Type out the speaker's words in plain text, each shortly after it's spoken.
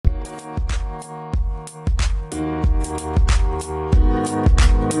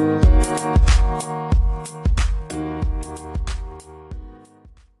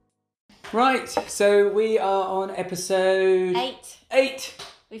Right, so we are on episode 8.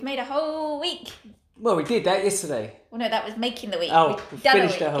 We've made a whole week. Well, we did that yesterday. Well, no, that was making the week. Oh, We've we done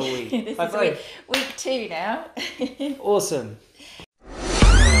finished the whole week. This is week 2 now. Awesome.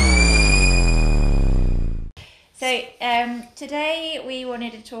 So today we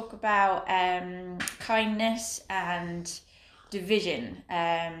wanted to talk about kindness and division,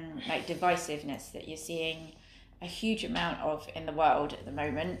 like divisiveness that you're seeing a huge amount of in the world at the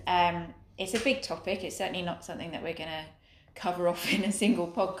moment. It's a big topic. It's certainly not something that we're going to cover off in a single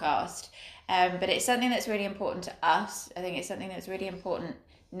podcast, but it's something that's really important to us. I think it's something that's really important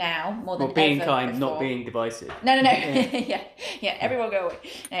now more than ever. Not being kind, before. Not being divisive. No. Yeah. Everyone go away.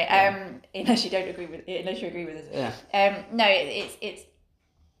 No, unless you don't agree with it, unless you agree with us. Yeah. No, it's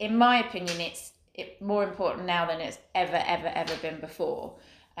in my opinion, it's more important now than it's ever been before,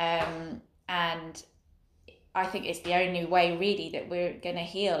 and I think it's the only way really that we're going to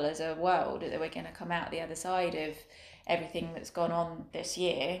heal as a world, that we're going to come out the other side of everything that's gone on this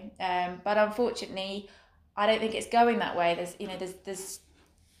year. But unfortunately, I don't think it's going that way. There's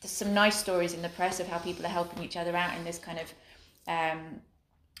some nice stories in the press of how people are helping each other out in this kind of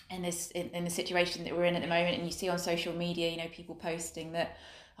in the situation that we're in at the moment. And you see on social media, people posting that,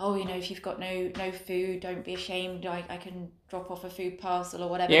 if you've got no food, don't be ashamed. I can drop off a food parcel or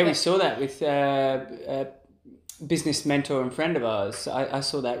whatever. Yeah, we saw that with a business mentor and friend of ours. I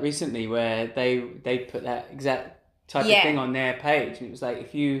saw that recently where they put that exact type of thing on their page, and it was like,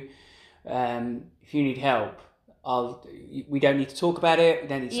 if you need help, we don't need to talk about it. We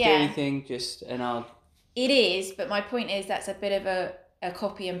don't need to do anything. It is, but my point is that's a bit of a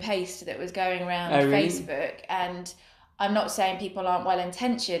copy and paste that was going around Facebook, really? And I'm not saying people aren't well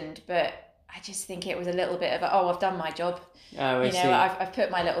intentioned, but I just think it was a little bit of I've done my job. I see. I've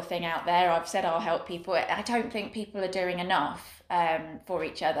put my little thing out there. I've said I'll help people. I don't think people are doing enough for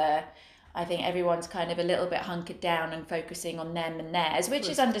each other. I think everyone's kind of a little bit hunkered down and focusing on them and theirs, which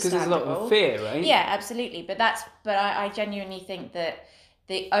is understandable. Because there's a lot of fear, right? Yeah, absolutely. But I genuinely think that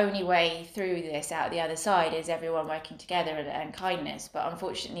the only way through this out the other side is everyone working together and kindness. But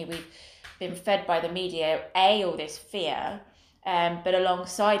unfortunately, we've been fed by the media all this fear. But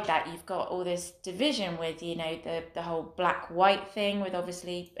alongside that, you've got all this division with, the whole black-white thing, with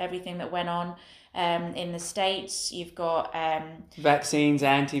obviously everything that went on in the States. You've got vaccines,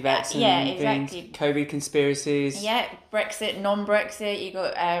 anti-vaccine things, COVID conspiracies. Yeah, Brexit, non-Brexit. You've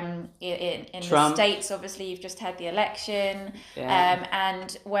got in Trump. The States, obviously, you've just had the election.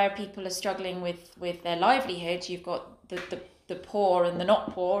 And where people are struggling with their livelihoods, you've got the poor and the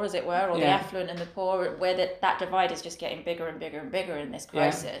not poor, as it were, or the affluent and the poor, where that divide is just getting bigger and bigger and bigger in this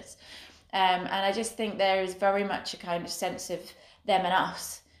crisis. And I just think there is very much a kind of sense of them and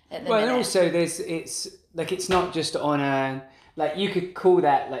us at the minute. And also it's not just on a, like, you could call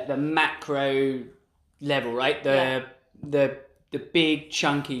that like the macro level, right? The big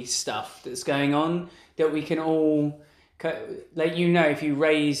chunky stuff that's going on that we can all, like,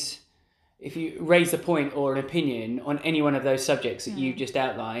 if you raise the point or an opinion on any one of those subjects that you've just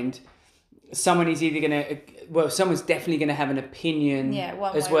outlined, someone's definitely going to have an opinion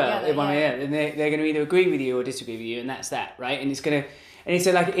as well. And they're going to either agree with you or disagree with you, and that's that, right? And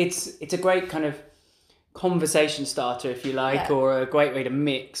it's a great kind of conversation starter, if you like, or a great way to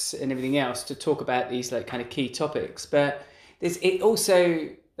mix and everything else to talk about these like kind of key topics. But there's also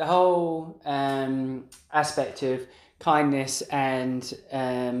the whole aspect of kindness and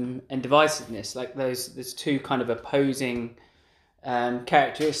divisiveness, like there's two kind of opposing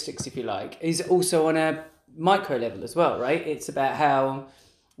characteristics, if you like, is also on a micro level as well, right? It's about how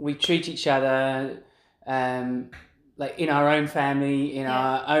we treat each other, like in our own family, in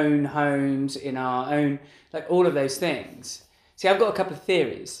our own homes, in our own, like all of those things. See, I've got a couple of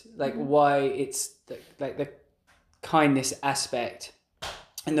theories, like why it's the kindness aspect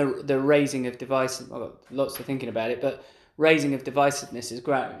and the raising of divisiveness. Lots of thinking about it, but raising of divisiveness has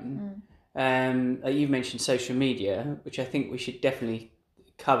grown. Like you've mentioned social media, which I think we should definitely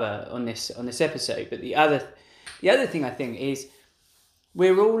cover on this episode. But the other thing I think is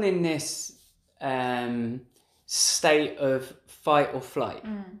we're all in this state of fight or flight,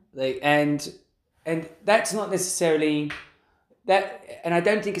 and that's not necessarily that. And I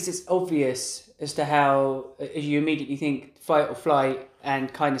don't think it's as obvious as to how, as you immediately think, fight or flight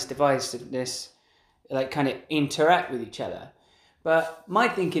and kindness, divisiveness, like kind of interact with each other. But my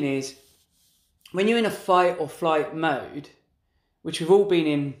thinking is, when you're in a fight or flight mode, which we've all been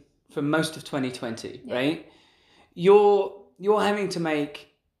in for most of 2020, right? You're having to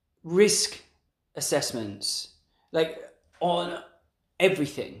make risk assessments, like on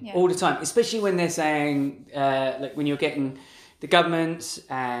everything all the time, especially when they're saying, like when you're getting the governments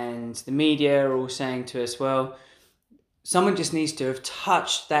and the media are all saying to us, well, someone just needs to have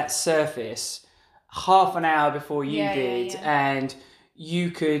touched that surface half an hour before you did, and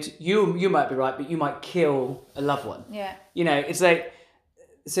you might be right, but you might kill a loved one. Yeah. You know, it's like,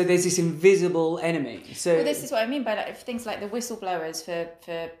 so there's this invisible enemy. So well, this is what I mean by like things like the whistleblowers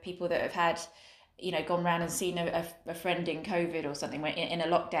for people that have had, you know, gone round and seen a friend in COVID or something in a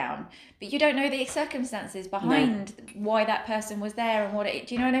lockdown, but you don't know the circumstances behind why that person was there and what it.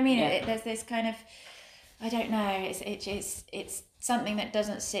 Do you know what I mean? Yeah. There's this kind of, I don't know. It's something that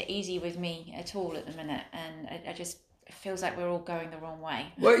doesn't sit easy with me at all at the minute, and I just. It feels like we're all going the wrong way.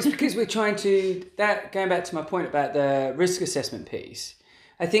 Well, it's because we're trying to, going back to my point about the risk assessment piece,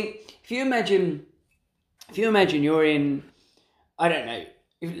 I think if you imagine you're in, I don't know,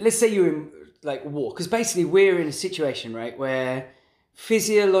 let's say you're in like war, because basically we're in a situation, right, where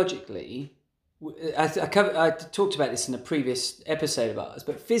physiologically, I talked about this in a previous episode of ours,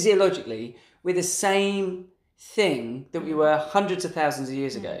 but physiologically we're the same thing that we were hundreds of thousands of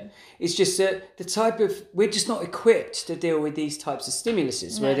years ago. It's just that the type of, we're just not equipped to deal with these types of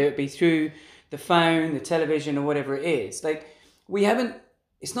stimuluses, whether it be through the phone, the television, or whatever it is. Like, we haven't,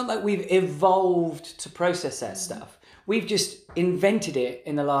 it's not like we've evolved to process that stuff. We've just invented it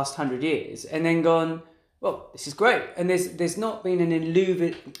in the last 100 years and then gone, well, this is great. And there's not been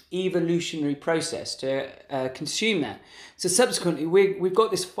an evolutionary process to consume that. So subsequently, we've got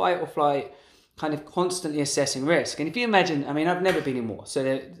this fight or flight kind of constantly assessing risk. And if you imagine, I mean, I've never been in war,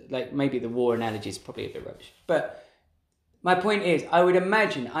 so like maybe the war analogy is probably a bit rubbish. But my point is, I would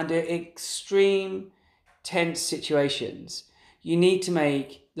imagine under extreme tense situations, you need to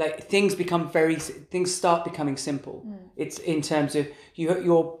make, like, things start becoming simple. It's in terms of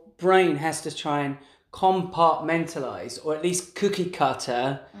your brain has to try and compartmentalize, or at least cookie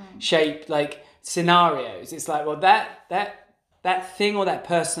cutter shape, like, scenarios. It's like, well, that thing or that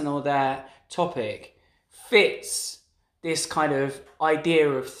person or that topic fits this kind of idea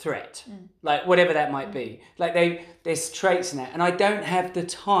of threat, like whatever that might be. Like there's traits in that, and I don't have the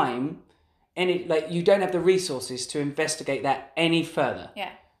time, you don't have the resources to investigate that any further.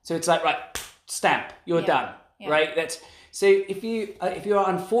 Yeah. So it's like, right, stamp, you're done. Yeah. Right. That's so if you're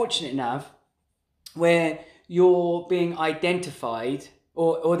unfortunate enough where you're being identified,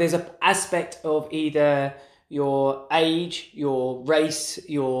 or there's an aspect of either your age, your race,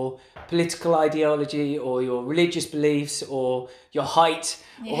 your political ideology, or your religious beliefs, or your height,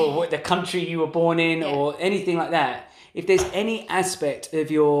 or what the country you were born in, or anything like that. If there's any aspect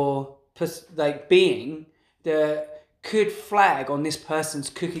of your being that could flag on this person's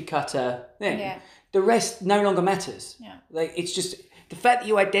cookie cutter thing, the rest no longer matters. Yeah. Like, it's just the fact that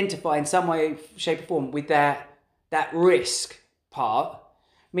you identify in some way, shape, or form with that risk part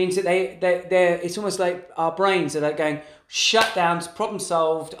means that they're it's almost like our brains are like going, shut down, problem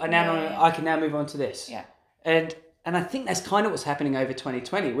solved. I can now move on to this. Yeah. And I think that's kind of what's happening over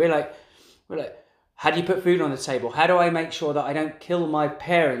 2020. We're like, how do you put food on the table? How do I make sure that I don't kill my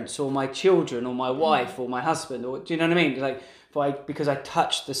parents or my children or my wife or my husband? Or do you know what I mean? Like, because I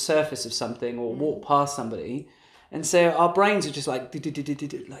touched the surface of something or walked past somebody. And so our brains are just like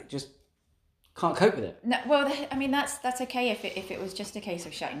just can't cope with it. No, well, I mean, that's okay if it was just a case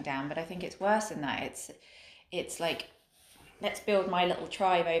of shutting down, but I think it's worse than that. It's like, let's build my little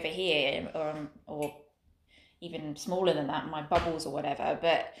tribe over here, or even smaller than that, my bubbles or whatever.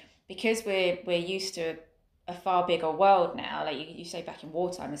 But because we're used to a far bigger world now, like you say back in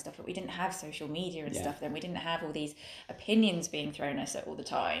wartime and stuff, but we didn't have social media and stuff then. We didn't have all these opinions being thrown at us all the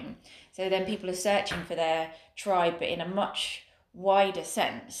time. So then people are searching for their tribe, but in a much wider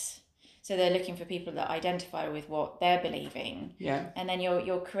sense. So they're looking for people that identify with what they're believing. Yeah. And then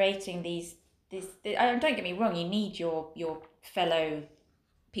you're creating these don't get me wrong, you need your fellow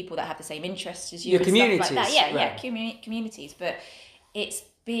people that have the same interests as you. Your communities. Stuff like that. Yeah, communities. But it's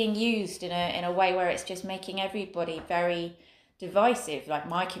being used in a way where it's just making everybody very divisive. Like,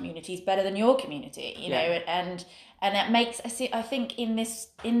 my community is better than your community, you know, and that makes, I think in this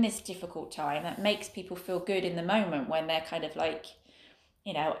difficult time, that makes people feel good in the moment when they're kind of like,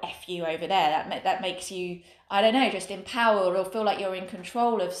 you know, F you over there. That makes you, I don't know, just empowered or feel like you're in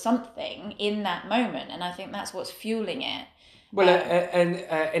control of something in that moment. And I think that's what's fueling it. Well,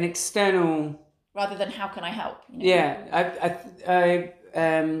 an external... Rather than how can I help? You know? Yeah.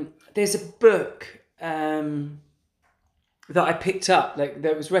 There's a book that I picked up, like,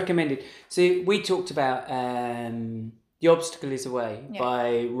 that was recommended. So we talked about The Obstacle is the Way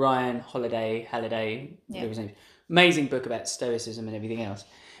by Ryan Holiday, whatever his name is. Amazing book about stoicism and everything else.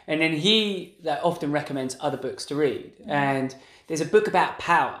 And then he often recommends other books to read. And there's a book about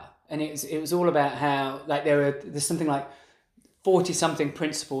power, and it was all about how, like, there's something like 40-something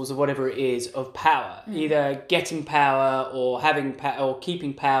principles or whatever it is of power, either getting power or having or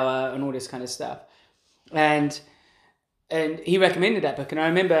keeping power and all this kind of stuff. And he recommended that book, and I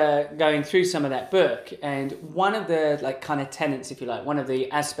remember going through some of that book, and one of the like kind of tenets, if you like, one of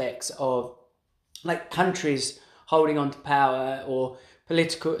the aspects of like countries holding on to power or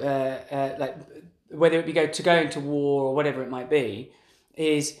political, like whether it be going to war or whatever it might be,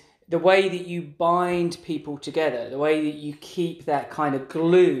 is the way that you bind people together, the way that you keep that kind of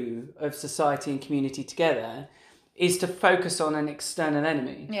glue of society and community together, is to focus on an external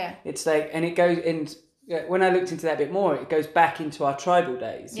enemy. Yeah. It's like, and it goes, and when I looked into that a bit more, it goes back into our tribal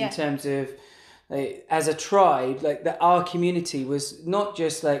days in terms of, like, as a tribe, like that our community was not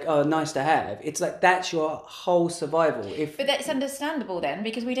just like, oh, nice to have. It's like that's your whole survival. But that's understandable then,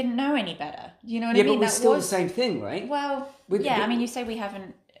 because we didn't know any better. You know what I mean? Yeah, but we're still the same thing, right? Well, I mean, you say we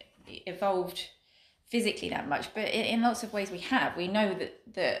haven't evolved physically that much, but in lots of ways we have. We know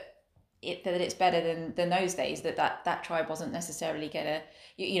that it's better than those days. That tribe wasn't necessarily gonna,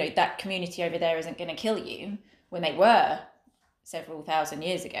 that community over there isn't gonna kill you when they were several thousand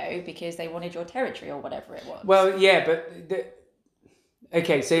years ago because they wanted your territory or whatever it was. Well, yeah, but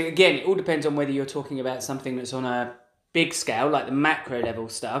okay. So again, it all depends on whether you're talking about something that's on a big scale, like the macro level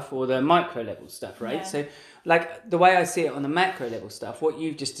stuff, or the micro level stuff, right? Yeah. So, like the way I see it on the macro level stuff, what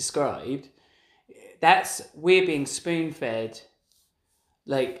you've just described, we're being spoon fed,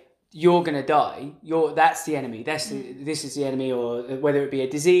 like, you're gonna die. That's the enemy. This is the enemy, or whether it be a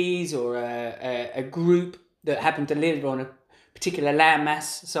disease or a group that happened to live on a particular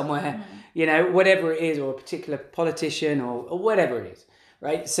landmass somewhere, whatever it is, or a particular politician or whatever it is,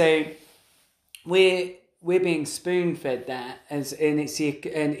 right? So we're being spoon fed that and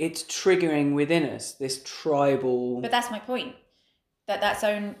it's triggering within us this tribal. But that's my point. That's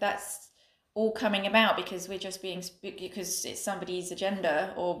all coming about because we're just because it's somebody's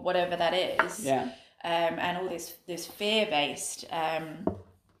agenda or whatever that is. Yeah. And all this fear-based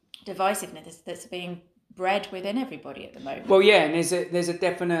divisiveness that's being bred within everybody at the moment. Well, yeah, and there's a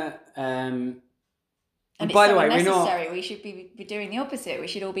definite. And by the way, unnecessary. We should be doing the opposite. We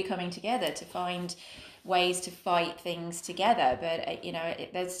should all be coming together to find ways to fight things together. But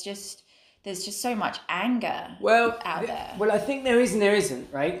there's just so much anger out there. Well, I think there is and there isn't,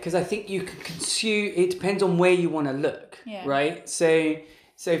 right? Because I think you can consume. It depends on where you want to look, right? So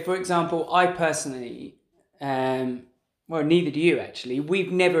for example, I personally, well, neither do you actually.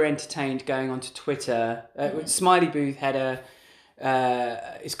 We've never entertained going onto Twitter. Smiley Booth had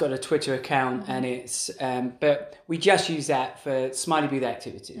it's got a Twitter account, and it's but we just use that for Smiley Booth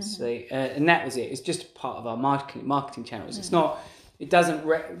activities. And that was it. It's just part of our marketing channels. It's not.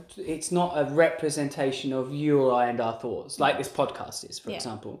 It's not a representation of you or I and our thoughts, like this podcast is, for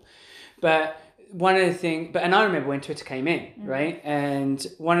example. But one of the things, and I remember when Twitter came in, right? And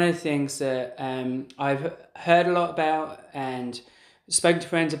one of the things that I've heard a lot about and spoken to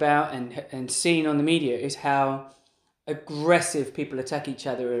friends about and seen on the media is how aggressive people attack each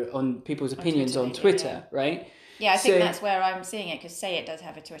other on people's opinions on Twitter, right? Yeah, I think that's where I'm seeing it, because Say It does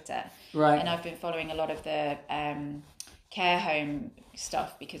have a Twitter. Right. And I've been following a lot of the care home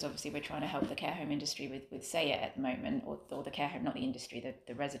stuff, because obviously we're trying to help the care home industry with Say It at the moment, or the care home, not the industry,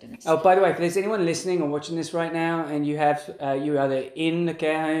 the residents. Oh, by the way, if there's anyone listening or watching this right now and you have you're either in the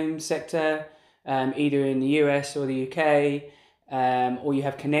care home sector, either in the US or the UK, or you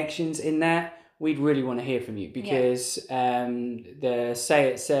have connections in that, we'd really want to hear from you, because the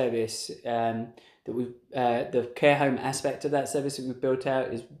Say It service that we the care home aspect of that service that we've built out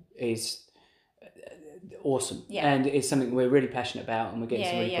is awesome, and it's something we're really passionate about, and we're getting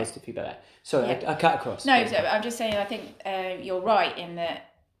some really positive feedback about. Sorry, I cut across. No, so I'm just saying, I think you're right in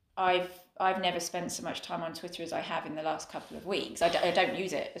that I've never spent so much time on Twitter as I have in the last couple of weeks. I don't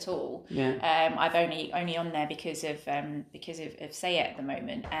use it at all. Yeah. I've only on there because of Say It at the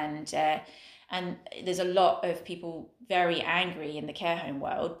moment, and there's a lot of people very angry in the care home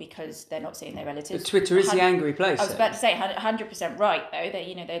world because they're not seeing their relatives. But Twitter is the angry place. I was about to say 100% right, though,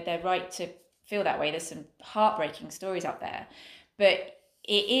 that they're right to feel that way. There's some heartbreaking stories out there, but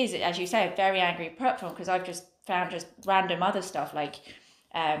it is, as you say, a very angry platform, because I've just found just random other stuff like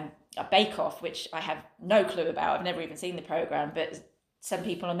a Bake Off, which I have no clue about. I've never even seen the program, but some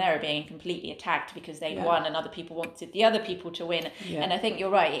people on there are being completely attacked because they won and other people wanted the other people to win. And I think you're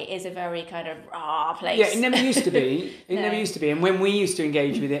right, it is a very kind of raw place. Yeah, it never used to be. Never used to be. And when we used to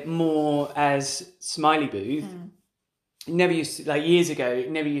engage with it more as Smiley Booth, it never used to, like years ago, it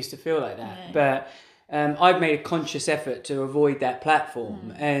never used to feel like that. No. But I've made a conscious effort to avoid that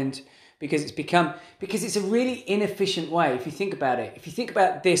platform. And because it's a really inefficient way. If you think about it, if you think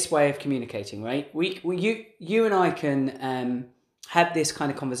about this way of communicating, right? You and I can have this kind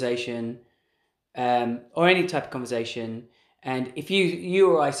of conversation, or any type of conversation, and if you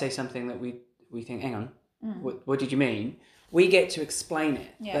or I say something that we think, hang on, what did you mean? We get to explain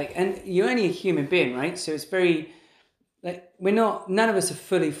it. Yeah. Like, and you're only a human being, right? So it's very, like, none of us are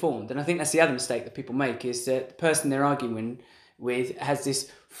fully formed. And I think that's the other mistake that people make, is that the person they're arguing with has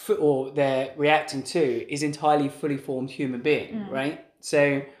this, or they're reacting to, is entirely fully formed human being, right?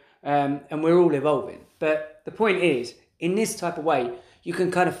 So, and we're all evolving. But the point is, in this type of way, you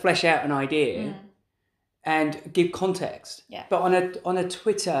can kind of flesh out an idea and give context. Yeah. But on a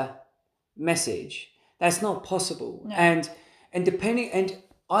Twitter message, that's not possible. No. And depending, and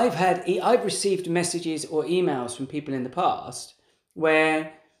I've received messages or emails from people in the past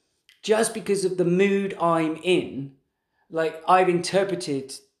where, just because of the mood I'm in, like, I've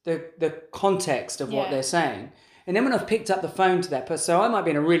interpreted the context of what they're saying. And then when I've picked up the phone to that person, so I might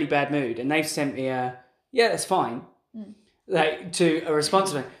be in a really bad mood and they've sent me that's fine. Like, to a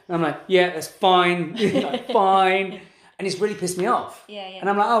response to me. And I'm like, yeah, that's fine. Like, fine. And it's really pissed me off. Yeah. And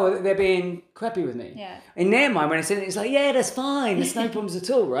I'm like, oh, they're being crappy with me. Yeah. In their mind, when I said it, it's like, yeah, that's fine. There's no problems at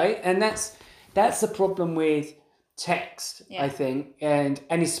all, right? And that's the problem with text, I think, and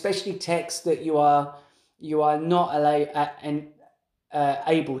especially text that you are not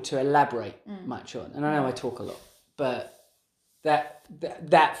able to elaborate much on. And I know I talk a lot, but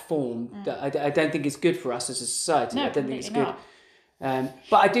that form that I don't think is good for us as a society. No, I don't think it's good. not.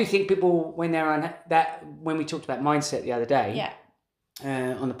 But I do think people, when they're on that, when we talked about mindset the other day,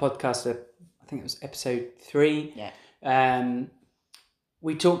 on the podcast, I think it was episode 3.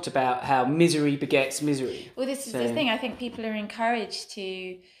 We talked about how misery begets misery. Well, this is the thing. I think people are encouraged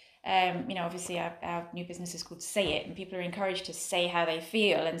to, obviously our new business is called Say It, and people are encouraged to say how they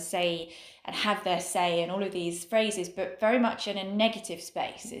feel and have their say and all of these phrases, but very much in a negative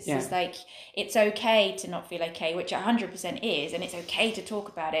space. It's just like, it's okay to not feel okay, which 100% is, and it's okay to talk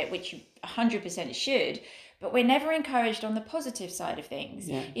about it, which you 100% should. But we're never encouraged on the positive side of things.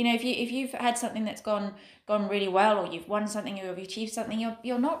 Yeah. If you've had something that's gone really well, or you've won something, or you've achieved something,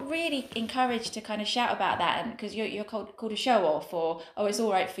 you're not really encouraged to kind of shout about that, and because you're called a show off, or it's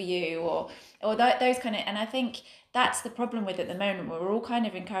all right for you, or those kind of. And I think that's the problem with at the moment, where we're all kind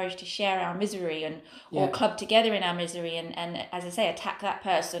of encouraged to share our misery or club together in our misery, and as I say, attack that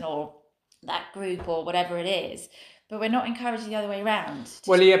person or that group or whatever it is. But we're not encouraged the other way around.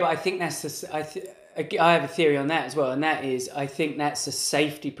 Well, yeah, but I think that's I have a theory on that as well, and that is, I think that's a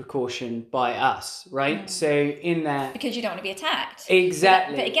safety precaution by us, right? So in that, because you don't want to be attacked.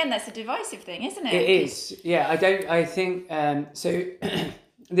 Exactly. But again, that's a divisive thing, isn't it? It is. Yeah, I think so.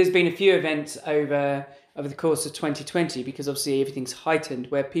 There's been a few events over the course of 2020, because obviously everything's heightened,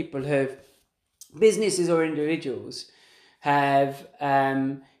 where businesses or individuals have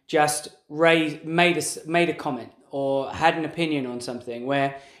just made a comment or had an opinion on something,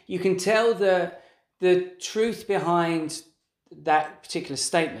 where you can tell the truth behind that particular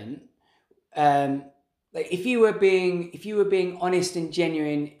statement. Like, if you were being honest and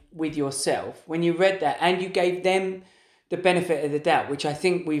genuine with yourself when you read that, and you gave them the benefit of the doubt, which I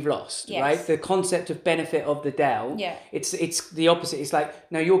think we've lost, right? The concept of benefit of the doubt. Yeah. It's the opposite. It's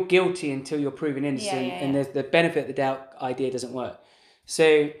like, no, you're guilty until you're proven innocent, and there's the benefit of the doubt idea doesn't work.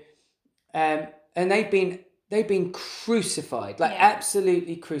 So, and they've been crucified, like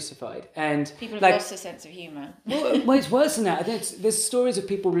absolutely crucified, and people have like, lost a sense of humour. well, it's worse than that. There's stories of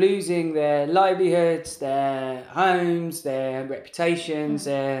people losing their livelihoods, their homes, their reputations,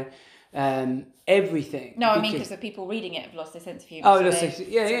 their everything. No, I mean, because the people reading it have lost their sense of humour. Oh,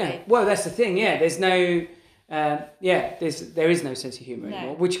 well, that's the thing. Yeah, there's no. There is no sense of humour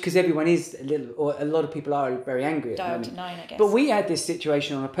anymore, because everyone is a lot of people are very angry at the moment. 9, I guess. But we had this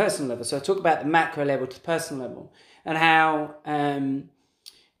situation on a personal level, so I talk about the macro level to the personal level, and how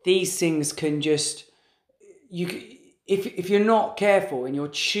these things can just, if you're not careful and you're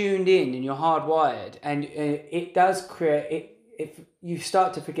tuned in and you're hardwired, and it does create, if you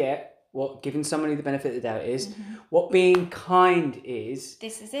start to forget what giving somebody the benefit of the doubt is, what being kind is.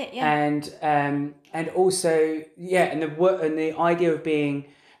 This is it, and also, and the idea of being,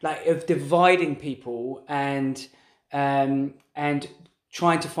 like, of dividing people and trying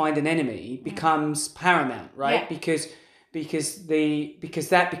to find an enemy becomes paramount, right? Because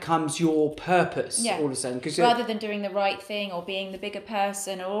that becomes your purpose all of a sudden. Rather than doing the right thing or being the bigger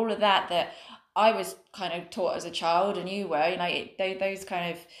person or all of that I was kind of taught as a child, and you were, those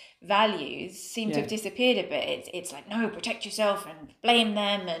kind of values seem to have disappeared a bit. It's like, no, protect yourself and blame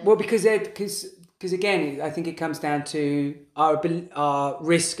them, and because because again, I think it comes down to our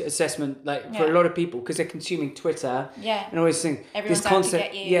risk assessment, like for a lot of people, because they're consuming Twitter. Yeah. And always think Everyone's this out to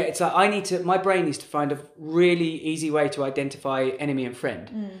concept. get you. Yeah, it's like my brain needs to find a really easy way to identify enemy and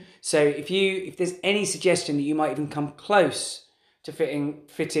friend. So if there's any suggestion that you might even come close to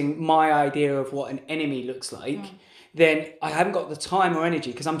fitting my idea of what an enemy looks like, then I haven't got the time or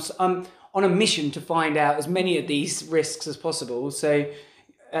energy, because I'm on a mission to find out as many of these risks as possible. So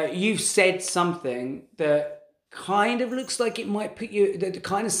you've said something that kind of looks like it might put you, that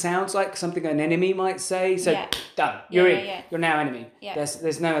kind of sounds like something an enemy might say. So done, you're in. Yeah. You're now enemy. Yeah.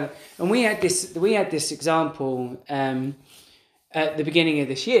 There's no other. And we had this example at the beginning of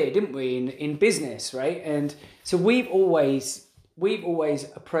this year, didn't we? In business, right? And so we've always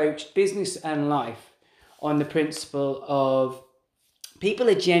approached business and life on the principle of people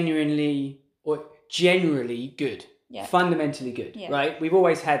are generally good. Yeah. Fundamentally good, right? We've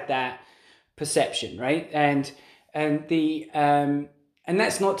always had that perception, right? And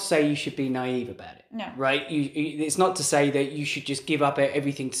that's not to say you should be naive about it, right? It's not to say that you should just give up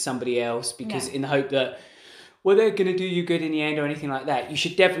everything to somebody else because in the hope that, well, they're going to do you good in the end or anything like that. You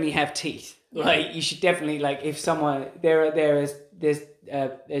should definitely have teeth, right? You should definitely, like, if someone there's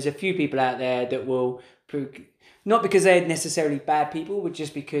a few people out there that will prove, not because they're necessarily bad people, but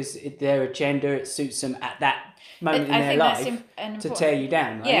just because their agenda, it suits them at that moment in their life to tear you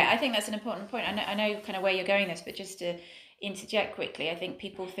down, right? Yeah, I think that's an important point. I know kind of where you're going this, but just to interject quickly, I think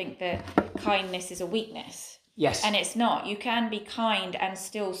people think that kindness is a weakness. Yes. And it's not. You can be kind and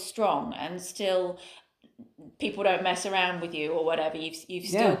still strong, and still people don't mess around with you or whatever. You've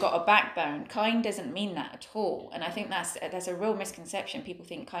still got a backbone. Kind doesn't mean that at all. And I think that's a real misconception. People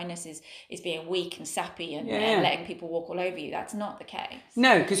think kindness is being weak and sappy and letting people walk all over you. That's not the case.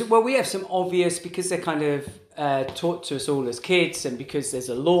 No, because we have some obvious, because they're kind of taught to us all as kids, and because there's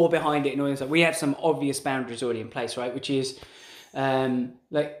a law behind it and all this, we have some obvious boundaries already in place, right? Which is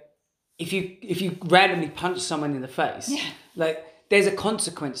like if you randomly punch someone in the face, like, there's a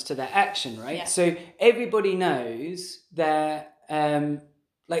consequence to that action, right? Yeah. So everybody knows that,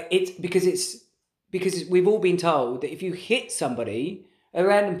 like, it's because we've all been told that if you hit somebody, a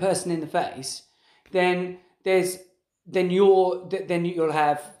random person in the face, then you'll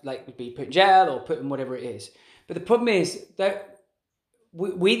have, like, be put in jail or put in whatever it is. But the problem is that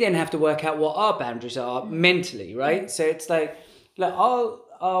we then have to work out what our boundaries are mentally, right? So it's like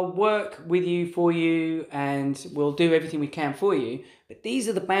I'll work with you, for you, and we'll do everything we can for you. But these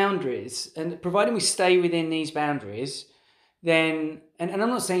are the boundaries, and providing we stay within these boundaries, then, and I'm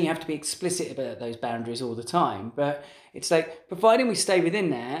not saying you have to be explicit about those boundaries all the time, but it's like, providing we stay within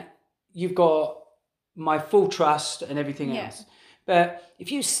that, you've got my full trust and everything else. But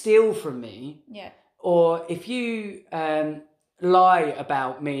if you steal from me, or if you lie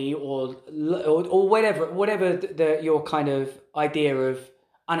about me, or whatever your kind of idea of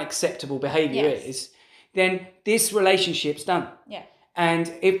unacceptable behavior is, then this relationship's done. Yeah.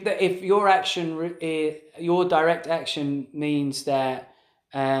 And if your action, your direct action means that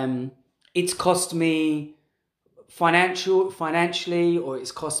it's cost me financially, or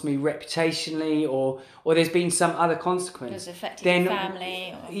it's cost me reputationally, or there's been some other consequence, it's affected your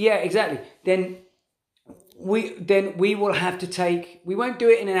family, yeah, exactly, then we will have to take, we won't do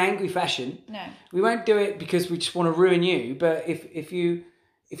it in an angry fashion. No. We won't do it because we just want to ruin you. But if you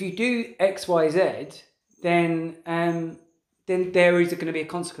do X, Y, Z, then there is going to be a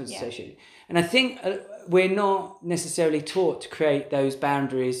consequence associated. And I think we're not necessarily taught to create those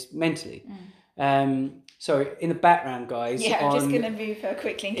boundaries mentally. Sorry, in the background, guys. Yeah, I'm just going to move her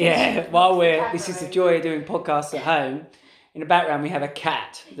quickly. Yeah, this is the joy of doing podcasts at home. In the background, we have a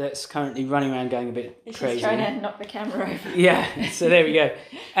cat that's currently running around going a bit crazy. She's trying to knock the camera over. Yeah, so there we go.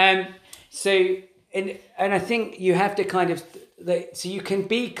 And I think you have to kind of, so you can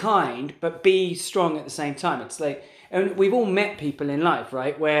be kind, but be strong at the same time. It's like, and we've all met people in life,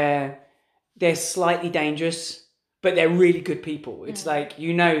 right, where they're slightly dangerous, but they're really good people. It's like,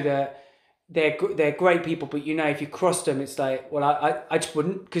 you know that they're great people, but you know if you crossed them, it's like, well, I just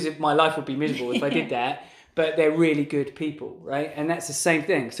wouldn't, because my life would be miserable if I did that. But they're really good people, right? And that's the same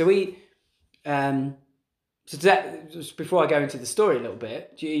thing. So so that, just before I go into the story a little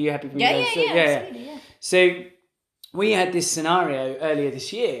bit, are you happy for me to go? Yeah. So we had this scenario earlier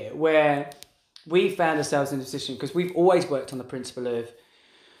this year where we found ourselves in a position, because we've always worked on the principle of,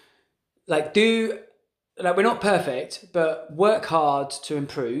 like, we're not perfect, but work hard to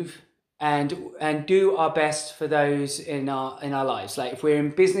improve. And do our best for those in our lives. Like, if we're in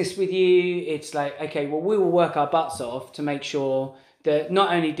business with you, it's like, okay, well, we will work our butts off to make sure that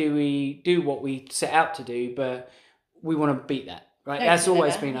not only do we do what we set out to do, but we want to beat that. right? That's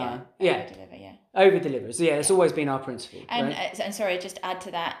always been our over deliver. So that's always been our principle. And right? And sorry, just add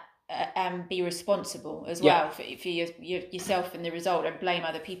to that. Be responsible as well for yourself and the result, and blame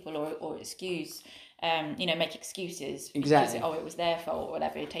other people or excuse, make excuses. Exactly. Because, it was their fault or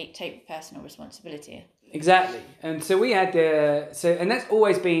whatever. Take personal responsibility. Exactly. And so we had and that's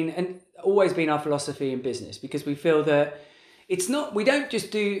always been our philosophy in business, because we feel that it's not, we don't just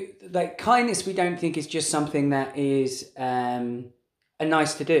do, like, kindness, we don't think is just something that is a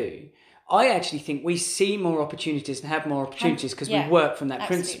nice to do. I actually think we see more opportunities and have more opportunities because we work from that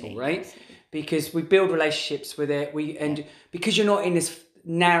principle, right? Absolutely. Because we build relationships with it. Because you're not in this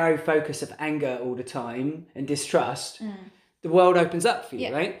narrow focus of anger all the time and distrust, the world opens up for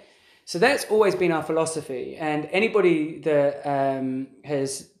you, right? So that's always been our philosophy. And anybody that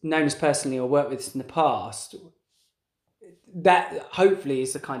has known us personally or worked with us in the past, that hopefully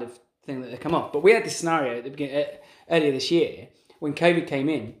is the kind of thing that they come off. But we had this scenario at the beginning, earlier this year, when COVID came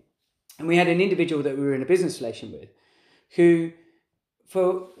in. And we had an individual that we were in a business relation with who,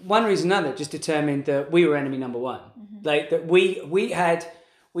 for one reason or another, just determined that we were enemy number one. Like that we were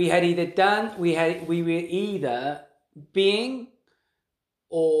either being,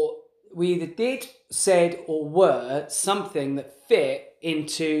 or we either did, said, or were something that fit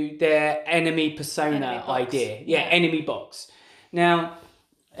into their enemy persona idea. Enemy box. Now,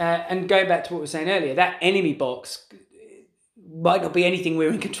 and going back to what we were saying earlier, that enemy box might not be anything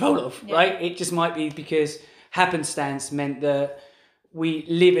we're in control of, right? It just might be because happenstance meant that we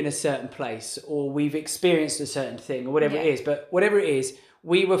live in a certain place or we've experienced a certain thing or whatever it is. But whatever it is,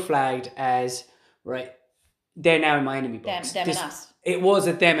 we were flagged as, right, they're now in my enemy box. Them and us. It was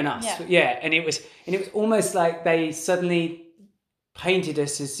a them and us. And it was almost like they suddenly painted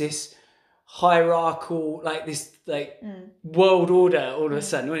us as this hierarchical, like this world order all of a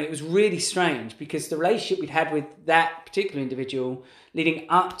sudden. And it was really strange because the relationship we'd had with that particular individual leading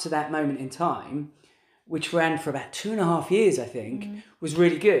up to that moment in time, which ran for about 2.5 years, I think, was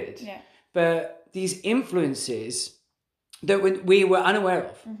really good. But these influences that we were unaware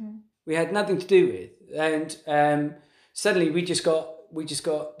of, we had nothing to do with, and suddenly we just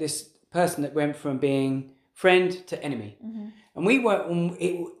got this person that went from being friend to enemy. And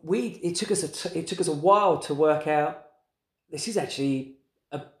it took us a while to work out this is actually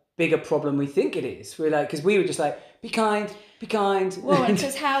a bigger problem we think it is. We're like, because we were just like, be kind. Well, and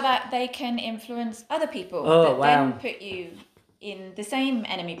just how that they can influence other people then put you in the same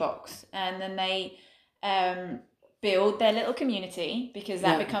enemy box, and then they build their little community because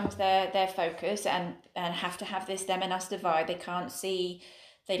that becomes their focus, and have to have this them and us divide. They can't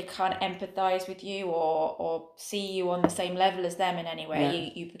empathize with you or see you on the same level as them in any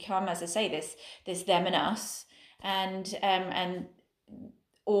way. You become, as I say, this them and us, and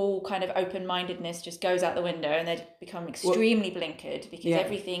all kind of open-mindedness just goes out the window, and they become extremely blinkered because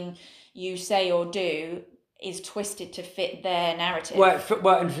everything you say or do is twisted to fit their narrative.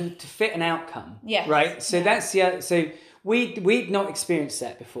 And to fit an outcome. Right. So that's so we'd not experienced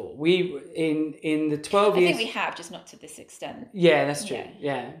that before. We in the 12 years. I think we have, just not to this extent. Yeah, that's true.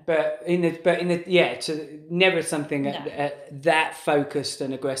 But to never something that focused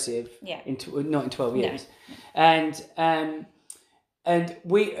and aggressive. Not in 12 years. No. And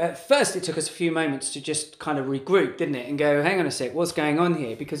we, at first it took us a few moments to just kind of regroup, didn't it? And go, hang on a sec, what's going on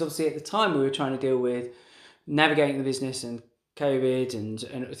here? Because obviously at the time we were trying to deal with navigating the business and COVID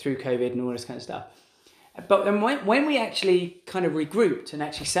and through COVID and all this kind of stuff. But then when we actually kind of regrouped and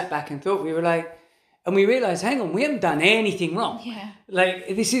actually sat back and thought, we were like, and we realized, hang on, we haven't done anything wrong.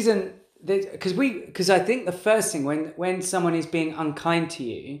 Like, this isn't, because I think the first thing when someone is being unkind to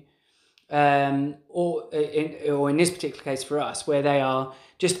you, or in this particular case for us, where they are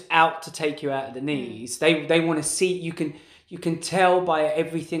just out to take you out of the knees, they want to see, you can tell by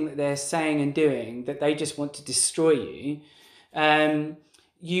everything that they're saying and doing that they just want to destroy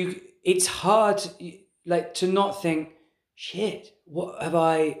you. It's hard, like, to not think, shit, what have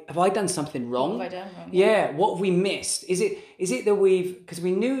I done something wrong? What have I done wrong? What have we missed? Is it that because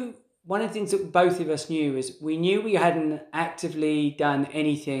we knew, one of the things that both of us knew is we knew we hadn't actively done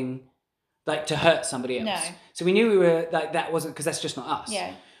anything like to hurt somebody else. No. So we knew we were like, that wasn't, because that's just not us.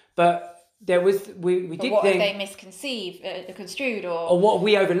 But there was, we did think, what have they misconceived, construed, or what have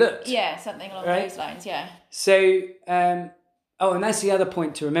we overlooked? Something along those lines. So and that's the other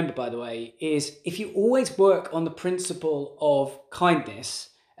point to remember, by the way, is if you always work on the principle of kindness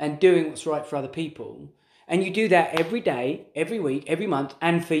and doing what's right for other people, and you do that every day, every week, every month,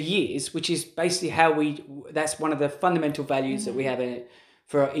 and for years, which is basically that's one of the fundamental values that we have in it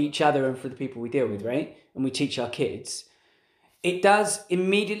for each other and for the people we deal with, right? And we teach our kids. It does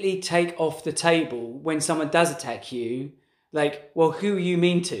immediately take off the table when someone does attack you, Like, well, who you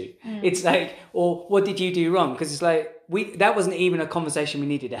mean to? It's like, or what did you do wrong? Because it's like, that wasn't even a conversation we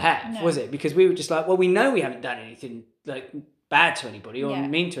needed to have, was it? Because we were just like, well, we know we haven't done anything like bad to anybody or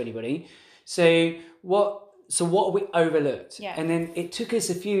mean to anybody. So what have we overlooked? Yeah. And then it took us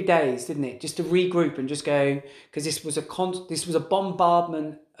a few days, didn't it, just to regroup and just go, because this was a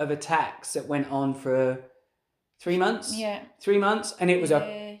bombardment of attacks that went on for 3 months. Yeah. 3 months, and it was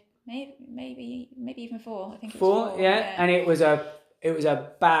maybe even 4. I think it four. was 4. Yeah, and it was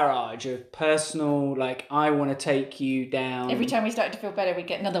a barrage of personal, like, I want to take you down. Every time we started to feel better, we'd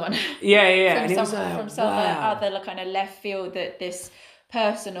get another one. Yeah. from and some other kind of left field that this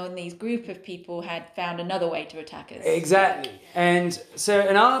person or these group of people had found another way to attack us. Exactly. And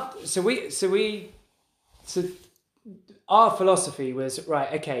our philosophy was,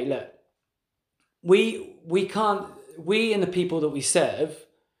 right, okay, look, we and the people that we serve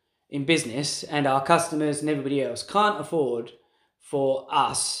in business and our customers and everybody else can't afford for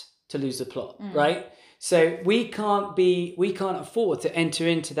us to lose the plot, right? So we can't afford to enter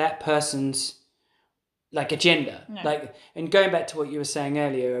into that person's like agenda. No. Like, and going back to what you were saying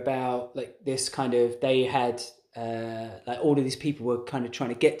earlier about like this kind of, they had like all of these people were kind of trying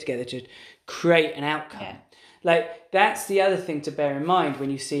to get together to create an outcome. Yeah. Like, that's the other thing to bear in mind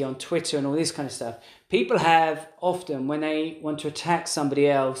when you see on Twitter and all this kind of stuff. People have often, when they want to attack somebody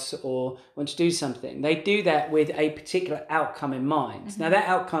else or want to do something, they do that with a particular outcome in mind. Now, that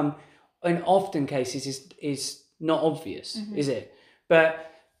outcome in often cases is not obvious, is it?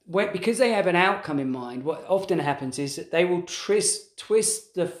 But because they have an outcome in mind, what often happens is that they will twist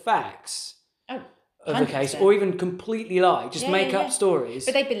the facts of the case, or even completely lie, just make up stories.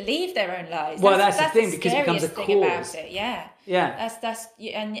 But they believe their own lies. Well, that's the thing, because it becomes a cause. Thing about it. Yeah. That's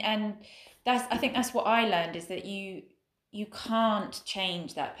and that's, I think that's what I learned, is that you can't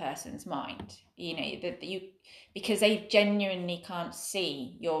change that person's mind. You know, that because they genuinely can't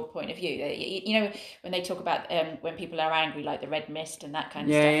see your point of view. You know, when they talk about when people are angry, like the red mist and that kind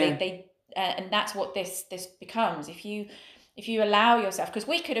of stuff. They and that's what this becomes. If you allow yourself, because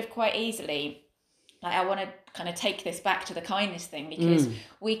we could have quite easily. Like, I want to kind of take this back to the kindness thing, because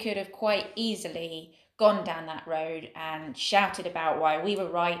we could have quite easily gone down that road and shouted about why we were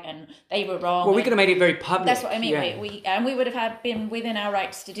right and they were wrong. Well, we could have made it very public. That's what I mean. Yeah. We would have been within our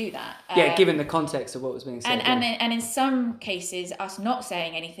rights to do that. Given the context of what was being said. And in some cases, us not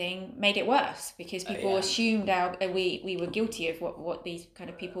saying anything made it worse, because people assumed we were guilty of what these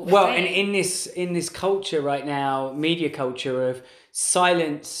kind of people were saying. And in this culture right now, media culture of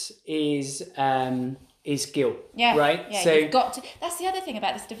silence is guilt. Yeah. Right. Yeah. So you've got to. That's the other thing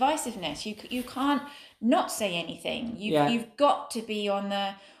about this divisiveness. You can't not say anything. You've got to be on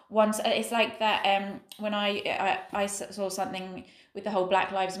the one. It's like that. When I saw something with the whole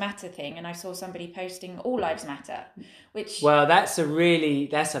Black Lives Matter thing, and I saw somebody posting All Lives Matter, which, well, that's a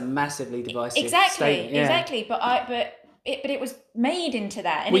massively divisive statement. Yeah. Exactly. But it was made into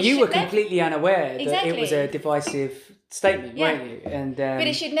that. And well, you were completely unaware that it was a divisive statement, weren't you? And but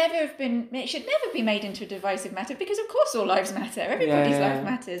it should never be made into a divisive matter, because of course all lives matter. Everybody's life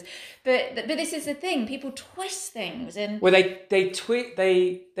matters. But this is the thing. People twist things, and well,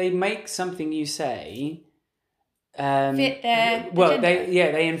 they make something you say fit their agenda.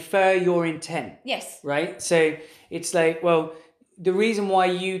 They infer your intent. Yes. Right? So it's like, well, the reason why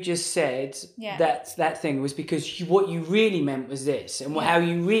you just said that thing was because what you really meant was this, and how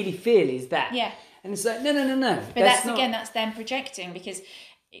you really feel is that. Yeah. And it's like, no. But that's them projecting, because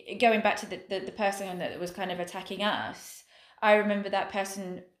going back to the person that was kind of attacking us, I remember that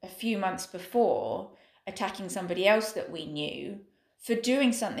person a few months before attacking somebody else that we knew for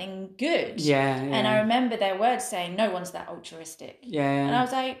doing something good. Yeah. And I remember their words saying, no one's that altruistic. Yeah. And I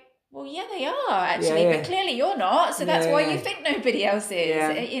was like, well, yeah, they are actually, but clearly you're not. So that's why you think nobody else is.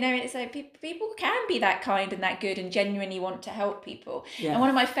 Yeah. You know, it's like people can be that kind and that good and genuinely want to help people. Yeah. And one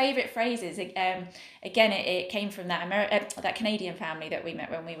of my favourite phrases, again, it came from that Canadian family that we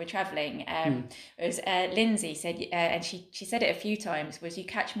met when we were travelling. Was Lindsay said, and she said it a few times, was, you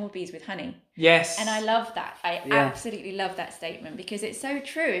catch more bees with honey. Yes. And I love that. I absolutely love that statement, because it's so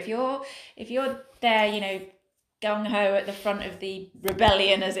true. If you're there, you know, gung-ho at the front of the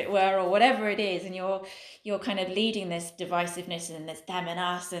rebellion, as it were, or whatever it is, and you're kind of leading this divisiveness and this them and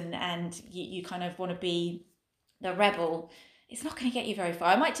us, and you kind of want to be the rebel, it's not going to get you very far.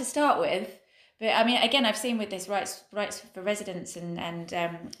 I might to start with, but I mean, again, I've seen with this rights for residents and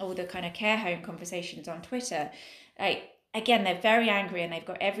all the kind of care home conversations on Twitter, like, again, they're very angry and they've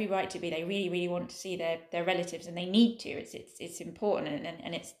got every right to be. They really, really want to see their relatives, and they need to. It's important,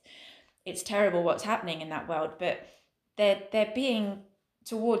 and it's terrible what's happening in that world, but they're being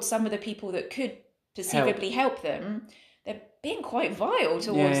towards some of the people that could perceivably help them, they're being quite vile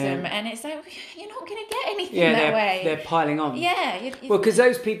towards them, and it's like, you're not going to get anything that way. They're piling on. Yeah. Well, because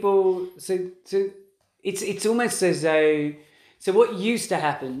those people, so it's almost as though, so what used to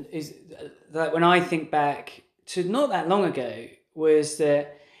happen is that when I think back to not that long ago, was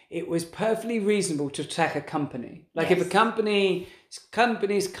that it was perfectly reasonable to attack a company. Like if a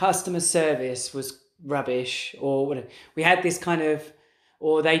company's customer service was rubbish or whatever, we had this kind of,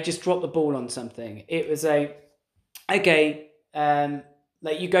 or they just dropped the ball on something. It was like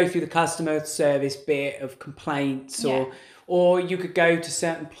you go through the customer service bit of complaints, or you could go to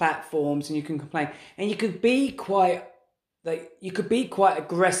certain platforms and you can complain, and you could be quite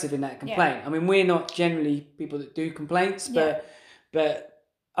aggressive in that complaint. I mean, we're not generally people that do complaints, but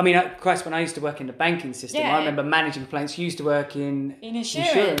I mean, Christ, when I used to work in the banking system, I remember managing complaints. You used to work in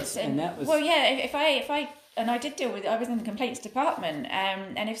insurance, and that was if I and I did deal with. I was in the complaints department,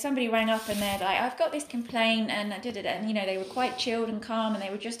 and if somebody rang up and they're like, "I've got this complaint," and they were quite chilled and calm, and they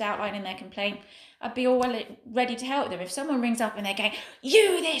were just outlining their complaint, I'd be all ready to help them. If someone rings up and they're going,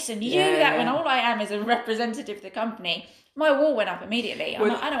 "You this and you that," when all I am is a representative of the company, my wall went up immediately. I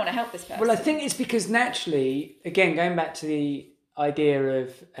don't want to help this person. Well, I think it's because naturally, again, going back to the idea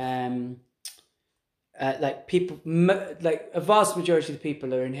of like people, like a vast majority of the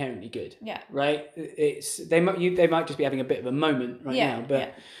people are inherently good. Yeah. Right. They might just be having a bit of a moment now,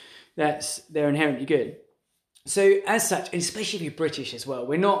 but they're inherently good. So as such, and especially if you're British as well,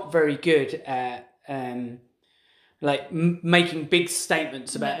 we're not very good at making big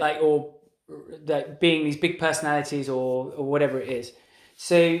statements about or being these big personalities or whatever it is.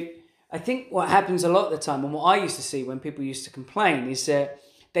 So I think what happens a lot of the time, and what I used to see when people used to complain, is that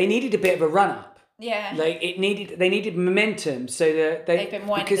they needed a bit of a run up. Yeah. They needed momentum, so that they've been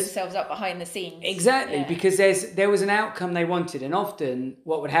winding themselves up behind the scenes. Exactly, because there was an outcome they wanted, and often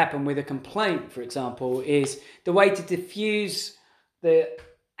what would happen with a complaint, for example, is the way to diffuse the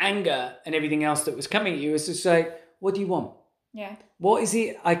anger and everything else that was coming at you is to say, "What do you want? Yeah. What is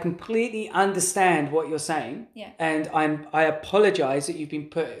it? I completely understand what you're saying. Yeah. And I apologize that you've been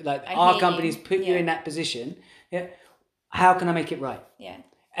put, like our company's put you in that position. Yeah. How can I make it right?" Yeah.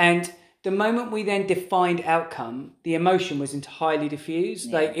 And the moment we then defined outcome, the emotion was entirely diffused.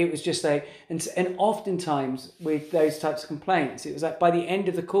 Yeah. Like it was just like, and oftentimes with those types of complaints, it was like by the end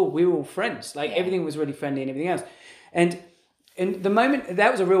of the call, we were all friends. Like everything was really friendly and everything else. And the moment,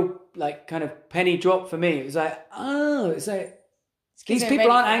 that was a real like kind of penny drop for me. It was like, it's like, these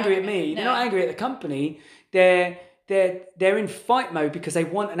people aren't angry at me. No. They're not angry at the company. They're in fight mode because they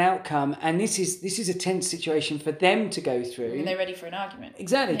want an outcome, and this is a tense situation for them to go through. And they're ready for an argument.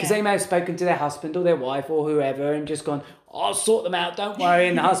 Exactly, because they may have spoken to their husband or their wife or whoever and just gone, "I'll sort them out, don't worry."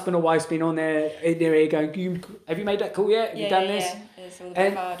 And the husband or wife's been in their ear going, "Have you made that call yet? Have you done this?" Yeah, it's all a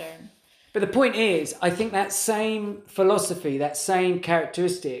bit harder. But the point is, I think that same philosophy, that same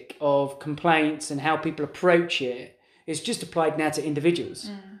characteristic of complaints and how people approach it is just applied now to individuals.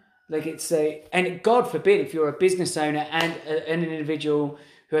 Like and God forbid if you're a business owner and an individual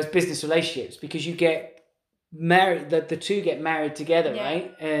who has business relationships, because you get married, the two get married together,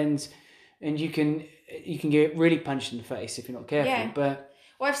 right? And you can get really punched in the face if you're not careful. Yeah. But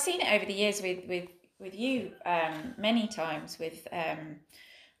I've seen it over the years with you many times with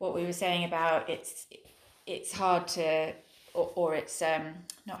what we were saying about it's hard to or it's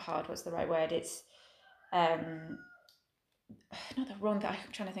not hard. What's the right word? It's not the wrong. I'm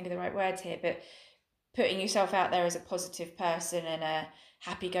trying to think of the right words here, but putting yourself out there as a positive person and a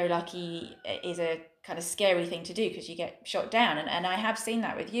happy-go-lucky is a kind of scary thing to do because you get shot down. And I have seen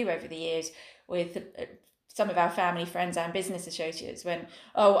that with you over the years with some of our family, friends, and business associates. When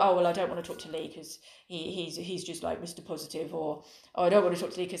well, I don't want to talk to Lee because he's just like Mr. Positive, or I don't want to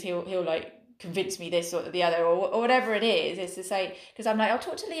talk to Lee because he'll like convince me this or the other, or whatever it is to say, because I'm like, I'll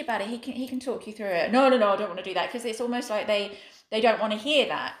talk to Lee about it, he can talk you through it. No, I don't want to do that, because it's almost like they don't want to hear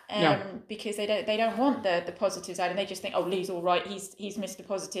that, because they don't want the positive side, and they just think, oh, Lee's all right, he's Mr.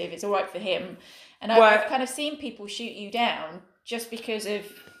 Positive, it's all right for him. And I've kind of seen people shoot you down just because of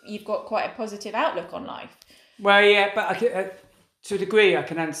you've got quite a positive outlook on life. Well, yeah, but to a degree I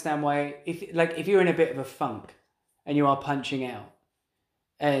can understand why, if you're in a bit of a funk and you are punching out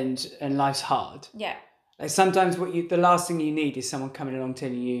and life's hard. Yeah. Like sometimes the last thing you need is someone coming along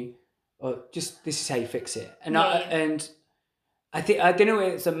telling you, just this is how you fix it. And I think, I don't know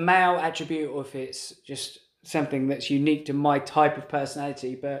if it's a male attribute or if it's just something that's unique to my type of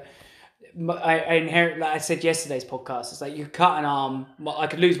personality, but I inherit, like I said yesterday's podcast, it's like you cut an arm, I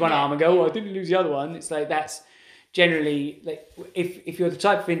could lose one arm and go, I didn't lose the other one. It's like that's generally, like if you're the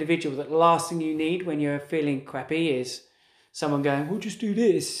type of individual that the last thing you need when you're feeling crappy is someone going, "We'll just do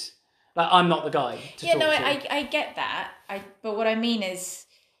this." Like, I'm not the guy to Yeah, talk no, to. I get that. But what I mean is,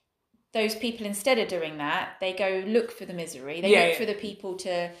 those people, instead of doing that, they go look for the misery. They look for the people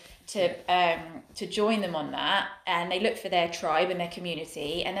to join them on that, and they look for their tribe and their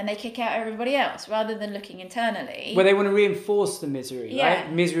community, and then they kick out everybody else rather than looking internally. Well, they want to reinforce the misery, Yeah.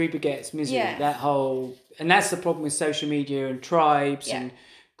 right? Misery begets misery. Yeah. That whole, and that's the problem with social media and tribes Yeah. and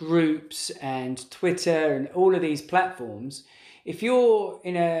groups and Twitter and all of these platforms. If you're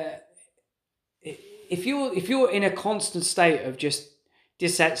in a constant state of just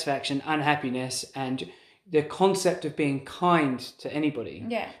dissatisfaction, unhappiness, and the concept of being kind to anybody,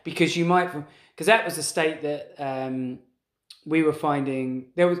 because that was the state that we were finding.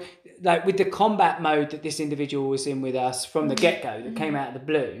 There was, like, with the combat mode that this individual was in with us from the get-go, that came out of the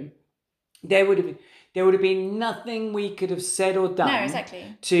blue, there would have been nothing we could have said or done. No,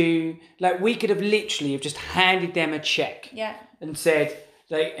 exactly. To, like, we could have literally have just handed them a check. Yeah. And said,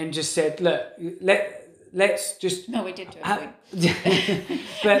 look, let's just. No, we did to a point.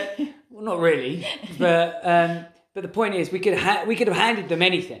 But well, not really. But the point is, we could have handed them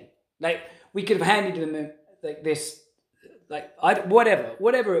anything. Like, we could have handed them like this, like,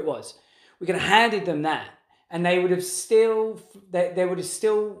 whatever it was. We could have handed them that, and they would have still.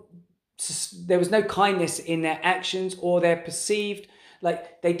 There was no kindness in their actions or their perceived.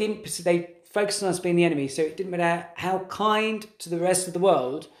 Like, they focused on us being the enemy, so it didn't matter how kind to the rest of the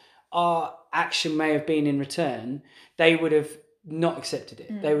world our action may have been in return, they would have not accepted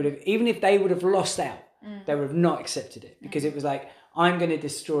it. They would have, even if they would have lost out, they would have not accepted it, because it was like, I'm going to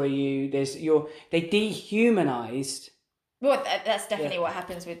destroy you. They dehumanized. Well, that's definitely what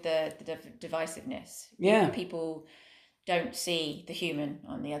happens with the divisiveness. Yeah. People don't see the human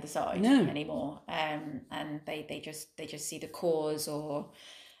on the other side anymore, and they just see the cause or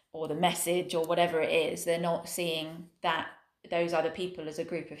the message or whatever it is. They're not seeing that those other people as a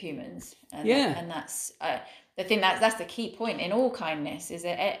group of humans, and that's I think that's the key point in all kindness, is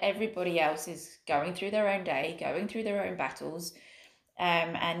that everybody else is going through their own day, going through their own battles,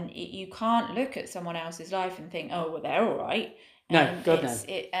 and you can't look at someone else's life and think, oh, well, they're all right. No, God, no.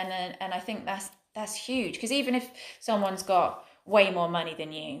 And I think that's huge, because even if someone's got way more money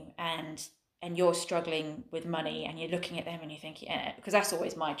than you, and you're struggling with money, and you're looking at them and you think, because that's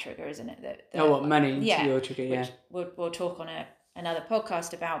always my trigger, isn't it? What money? Yeah, your trigger, yeah. Which we'll talk on another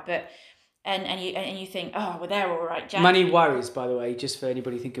podcast about, but and you think, oh, well, they're all right, Jack. Money worries, by the way, just for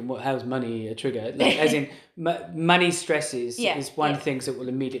anybody thinking, how's money a trigger? Like, as in, money stresses is one of the things that will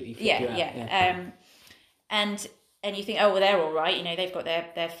immediately flip you out. Yeah. And you think, oh, well, they're all right. You know, they've got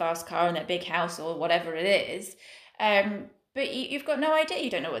their fast car and their big house or whatever it is. But you've got no idea. You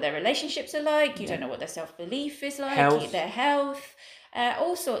don't know what their relationships are like. You don't know what their self-belief is like, their health,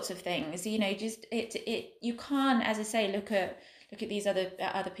 all sorts of things. You know, just you can't, as I say, look at these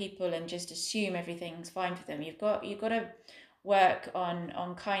other people and just assume everything's fine for them. You've got to work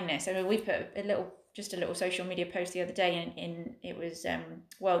on kindness. I mean, we put a little social media post the other day, in it was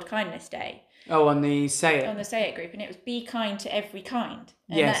World Kindness Day. Oh, on the Say It. On the Say It group, and it was be kind to every kind.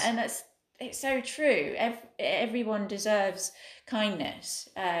 And yes. That's it's so true. Everyone deserves kindness.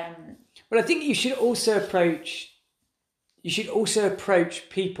 Well, I think you should also approach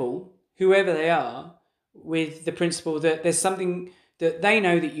people, whoever they are, with the principle that there's something that they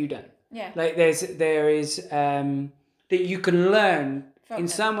know that you don't. Yeah. Like there is that you can learn from in them.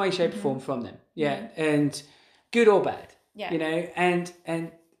 Some way, shape, or form from them. Yeah, and good or bad. Yeah. You know, and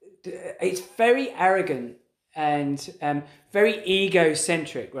it's very arrogant and very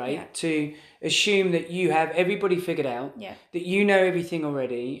egocentric, right? Yeah. To assume that you have everybody figured out, that you know everything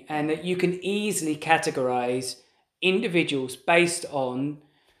already, and that you can easily categorize individuals based on,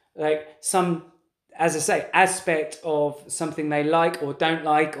 like, some, as I say, aspect of something they like or don't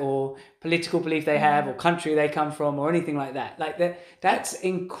like, or political belief they have, or country they come from, or anything like that. Like, that's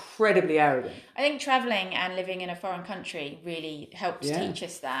incredibly arrogant. I think traveling and living in a foreign country really helps teach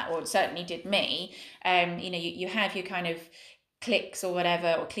us that, or it certainly did me. You know, you have your kind of cliques or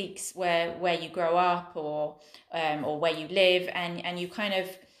whatever, or cliques where you grow up, or where you live, and you kind of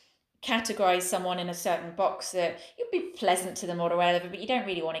categorize someone in a certain box that you'll be pleasant to them or whatever, but you don't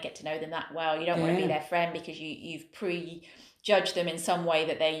really want to get to know them that well. You don't want to be their friend because you've prejudged them in some way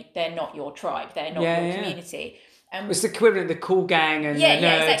that they're not your tribe, they're not your community. It's the equivalent of the cool gang and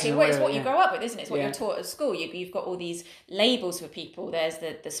exactly. Well, it's what you grow up with, isn't it? It's what you're taught at school. You've got all these labels for people. There's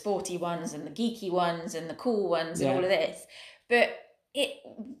the sporty ones and the geeky ones and the cool ones and all of this. But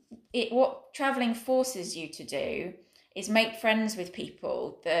what traveling forces you to do is make friends with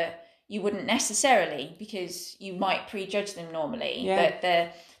people that you wouldn't necessarily, because you might prejudge them normally, that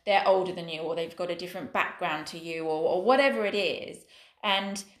they're older than you, or they've got a different background to you, or whatever it is.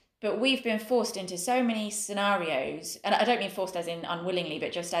 And But we've been forced into so many scenarios, and I don't mean forced as in unwillingly,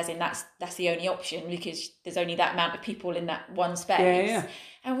 but just as in that's the only option, because there's only that amount of people in that one space. Yeah.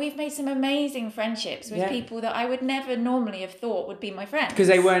 And we've made some amazing friendships with people that I would never normally have thought would be my friends. Because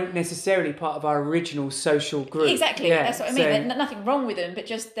they weren't necessarily part of our original social group. Exactly, that's what I mean. There's nothing wrong with them, but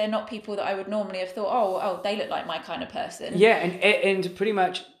just they're not people that I would normally have thought, oh, they look like my kind of person. Yeah, and pretty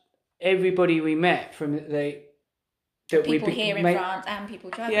much everybody we met from people here in France and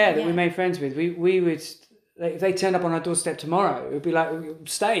people traveling. Yeah, that we made friends with. We would, like, if they turned up on our doorstep tomorrow, it would be like,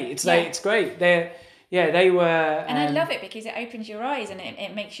 stay. It's great. They were. And I love it because it opens your eyes and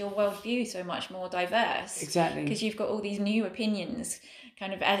it makes your worldview so much more diverse. Exactly. Because you've got all these new opinions,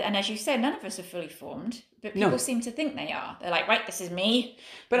 kind of, and as you said, none of us are fully formed, but people seem to think they are. They're like, right, this is me.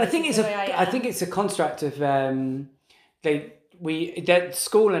 But I think it's a construct of that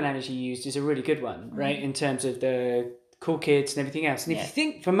school analogy used is a really good one, right? In terms of the cool kids and everything else. And if you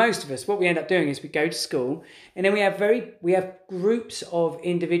think, for most of us, what we end up doing is we go to school and then we have groups of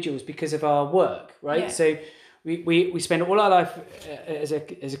individuals because of our work, right? So we spend all our life as a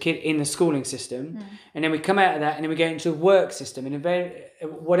kid in the schooling system, and then we come out of that and then we go into the work system in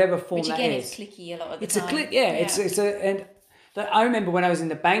whatever form that is. Which again is cliquey a lot of the time. It's a click, and I remember when I was in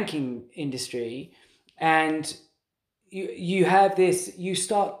the banking industry, and you have this, you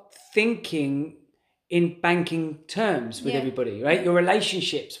start thinking in banking terms with everybody, right? Your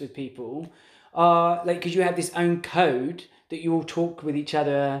relationships with people are like, because you have this own code that you all talk with each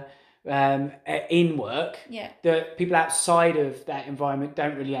other in work that people outside of that environment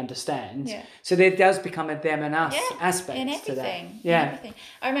don't really understand. So there does become a them and us aspect in everything, to that. In everything.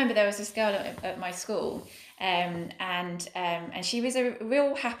 I remember there was this girl at my school, and she was a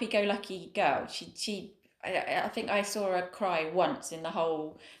real happy-go-lucky girl. I think I saw her cry once in the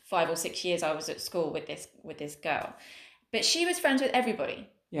whole 5 or 6 years I was at school with this girl. But she was friends with everybody.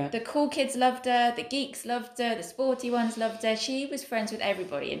 Yeah. The cool kids loved her, the geeks loved her, the sporty ones loved her. She was friends with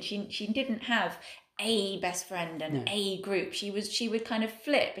everybody, and she didn't have a best friend and a group. She would kind of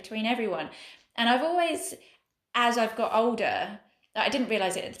flip between everyone. And I've always, as I've got older, I didn't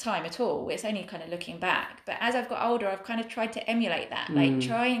realise it at the time at all. It's only kind of looking back. But as I've got older, I've kind of tried to emulate that. Like,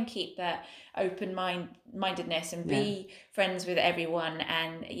 try and keep that open-mindedness and be friends with everyone,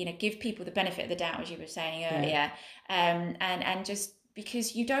 and, give people the benefit of the doubt, as you were saying earlier. And just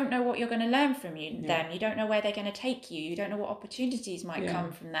because you don't know what you're going to learn from them. You don't know where they're going to take you. You don't know what opportunities might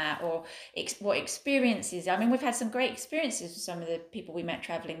come from that, or what experiences. I mean, we've had some great experiences with some of the people we met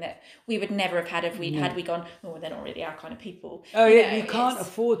travelling that we would never have had if we gone, oh, they're not really our kind of people. Oh, you can't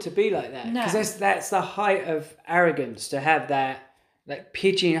afford to be like that. Because that's the height of arrogance, to have that, like,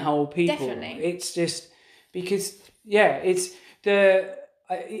 pigeonhole people. Definitely. It's just because, it's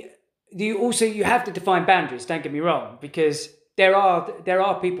you have to define boundaries, don't get me wrong, because there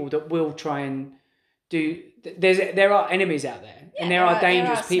are people that will try and do. There are enemies out there, and there are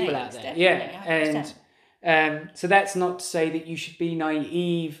dangerous people out there. And so that's not to say that you should be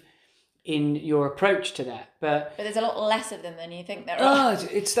naive in your approach to that, but there's a lot less of them than you think there are.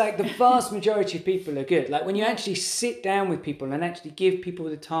 It's like the vast majority of people are good. Like, when you actually sit down with people and actually give people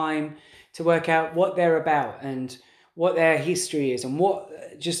the time to work out what they're about and what their history is and what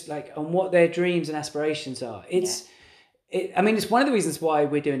their dreams and aspirations are. It's one of the reasons why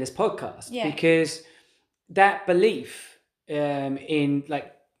we're doing this podcast, because that belief in,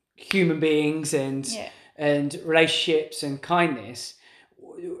 like, human beings and relationships and kindness,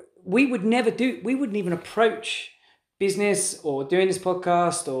 we wouldn't even approach business or doing this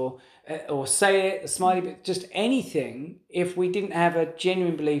podcast or say it, a smiley, but just anything, if we didn't have a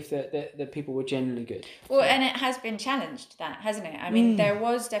genuine belief that people were genuinely good. Well, and it has been challenged, that, hasn't it? I mean, there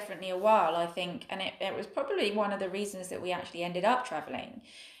was definitely a while, I think, and it was probably one of the reasons that we actually ended up travelling,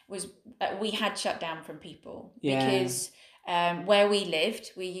 was that we had shut down from people. Because where we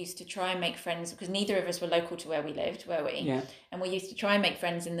lived, we used to try and make friends, because neither of us were local to where we lived, were we? Yeah. And we used to try and make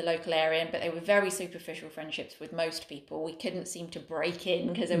friends in the local area, but they were very superficial friendships with most people. We couldn't seem to break in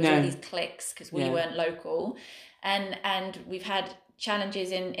because there was all these cliques, because we weren't local. And we've had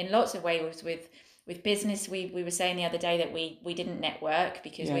challenges in lots of ways with business. We were saying the other day that we didn't network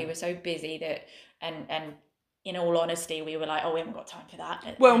because we were so busy that, and in all honesty, we were like, we haven't got time for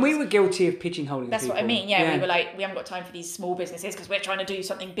that. Well, and we were guilty of pigeonholing That's people. What I mean. We were like, we haven't got time for these small businesses because we're trying to do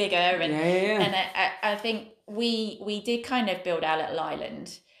something bigger. And and I think we did kind of build our little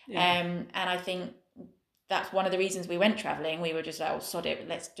island. And I think that's one of the reasons we went travelling. We were just like, sod it,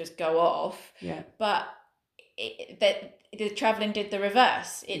 let's just go off. Yeah. But that the traveling did the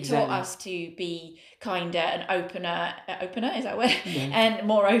reverse. It Exactly. taught us to be kinder and opener is that word, Yeah. and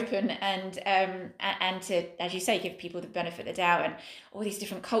more open, and to, as you say, give people the benefit of the doubt, and all these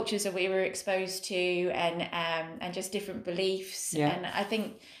different cultures that we were exposed to, and just different beliefs. Yeah. And I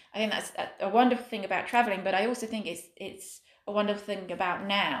think that's a wonderful thing about traveling, but I also think it's a wonderful thing about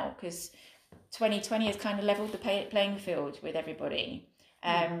now, because 2020 has kind of leveled the playing field with everybody.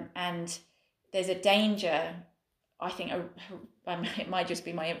 And there's a danger, I think, it might just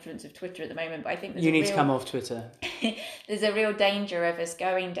be my influence of Twitter at the moment, but I think you need to come off Twitter. There's a real danger of us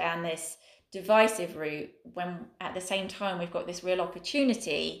going down this divisive route when at the same time we've got this real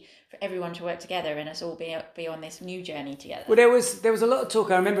opportunity for everyone to work together and us all be on this new journey together. Well, there was a lot of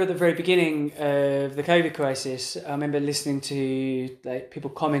talk. I remember at the very beginning of the COVID crisis, I remember listening to like people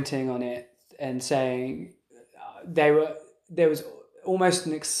commenting on it and saying there was almost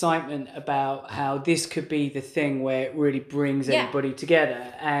an excitement about how this could be the thing where it really brings everybody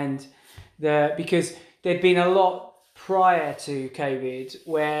together, and because there'd been a lot prior to COVID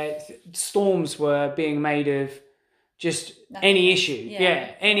where storms were being made of just any issue,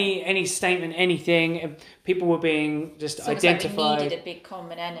 any statement, anything. People were being just identified. Like we needed a big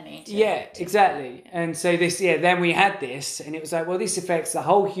common enemy. Exactly. And so then we had this, and it was like, well, this affects the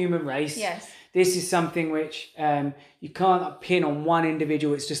whole human race. Yes. This is something which you can't pin on one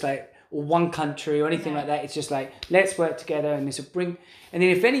individual. It's just like, or one country or anything like that. It's just like, let's work together, and this will bring. And then,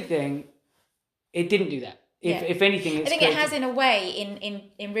 if anything, it didn't do that. If anything, I think it has in a way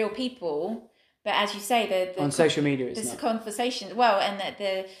in real people. But as you say, on social media, it's this not. Conversation. Well, and that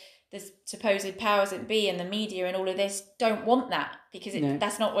the supposed powers that be and the media and all of this don't want that, because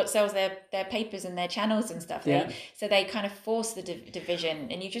that's not what sells their papers and their channels and stuff. So they kind of force the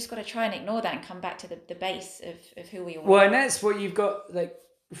division, and you just got to try and ignore that and come back to the base of who we all are. Well, and that's what you've got. Like,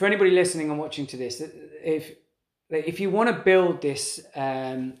 for anybody listening and watching to this, if you want to build this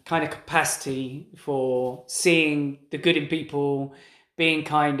kind of capacity for seeing the good in people, being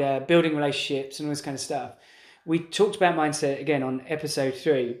kinder, building relationships, and all this kind of stuff. We talked about mindset again on episode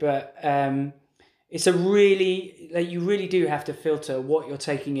 3, but it's a really, like, you really do have to filter what you're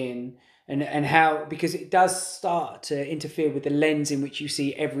taking in and how, because it does start to interfere with the lens in which you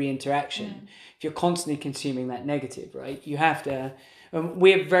see every interaction. If you're constantly consuming that negative, right? You have to,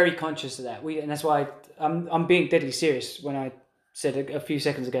 we're very conscious of that. And that's why I'm being deadly serious when I said a few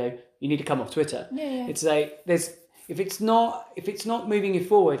seconds ago, you need to come off Twitter. It's like, if it's not moving you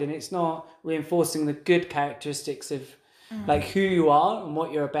forward and it's not reinforcing the good characteristics of like who you are and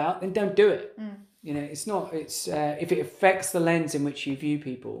what you're about, then don't do it. You know, if it affects the lens in which you view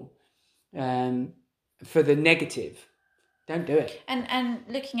people for the negative, don't do it. And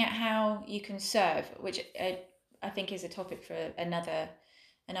looking at how you can serve, which I think is a topic for another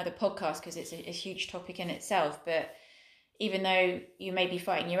podcast, because it's a huge topic in itself. But even though you may be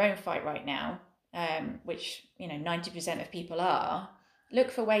fighting your own fight right now, which 90% of people are, look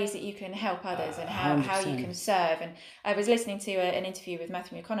for ways that you can help others and how you can serve. And I was listening to an interview with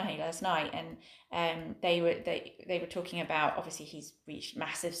Matthew McConaughey last night, and they were talking about, obviously he's reached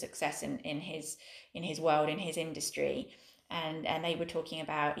massive success in his world, in his industry, and they were talking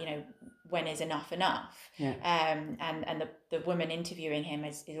about when is enough. And the woman interviewing him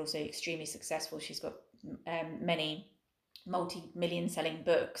is also extremely successful. She's got many multi-million selling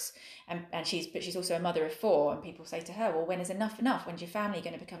books, and she's also a mother of 4, and people say to her, well, when is enough? When's your family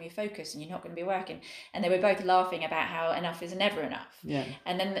going to become your focus and you're not going to be working? And they were both laughing about how enough is never enough.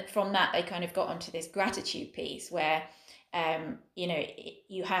 And then from that they kind of got onto this gratitude piece where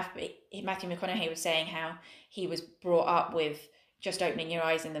you have, Matthew McConaughey was saying how he was brought up with just opening your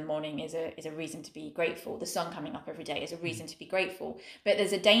eyes in the morning is a reason to be grateful. The sun coming up every day is a reason to be grateful. But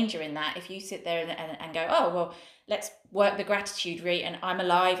there's a danger in that if you sit there and go, oh, well, let's work the gratitude rate, and I'm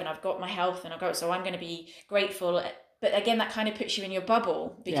alive and I've got my health and so I'm going to be grateful. But again, that kind of puts you in your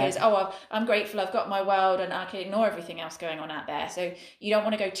bubble because, I'm grateful, I've got my world and I can ignore everything else going on out there. So you don't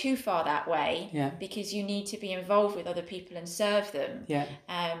want to go too far that way because you need to be involved with other people and serve them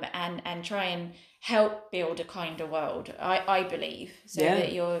and try and help build a kinder world, I believe. So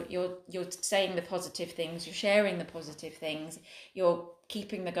that you're saying the positive things, you're sharing the positive things, you're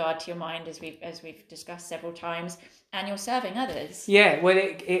keeping the guard to your mind as we've discussed several times, and you're serving others. Yeah, well,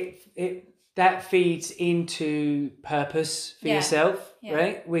 it that feeds into purpose for yourself,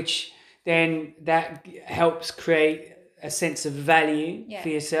 right? Which then that helps create a sense of value for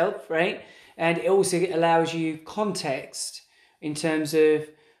yourself, right? And it also allows you context in terms of,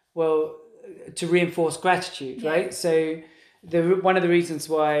 well, to reinforce gratitude, right? So one of the reasons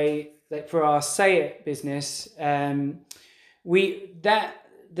why, like for our Say It business, the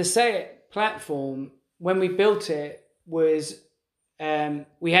Say It platform when we built it was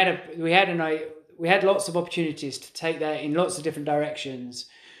we had lots of opportunities to take that in lots of different directions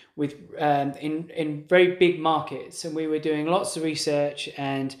with in very big markets, and we were doing lots of research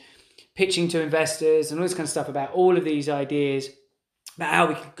and pitching to investors and all this kind of stuff about all of these ideas about how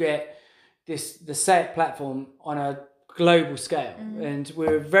we could get the SayIt platform on a global scale. And we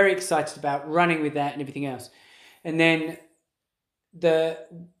were very excited about running with that and everything else. And then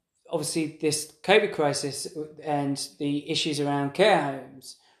obviously this COVID crisis and the issues around care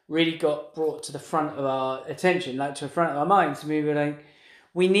homes really got brought to the front of our attention, like to the front of our minds. And we were like,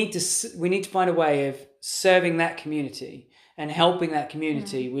 we need to find a way of serving that community and helping that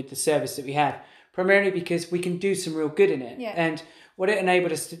community with the service that we have, primarily because we can do some real good in it. Yeah. And what it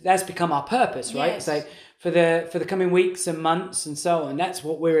enabled us to, that's become our purpose, right? Yes. So for the coming weeks and months and so on, that's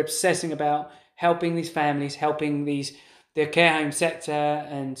what we're obsessing about, helping these families, helping the care home sector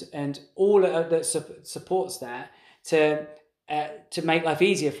and all that supports that to make life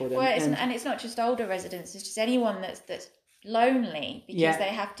easier for them. Well, and it's not just older residents; it's just anyone that's lonely because they're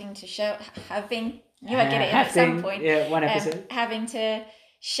having to get it at some point. Yeah, one episode. Having to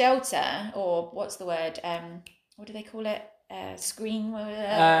shelter, or what's the word? What do they call it? Screen.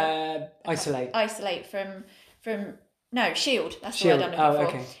 Isolate from. No, shield. That's the word I'm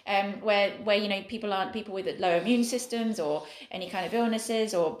looking for. Okay. Where people with low immune systems or any kind of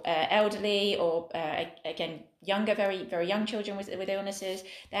illnesses, or elderly, or again younger, very very young children with illnesses,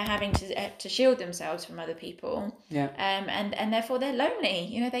 they're having to shield themselves from other people. Yeah. And therefore they're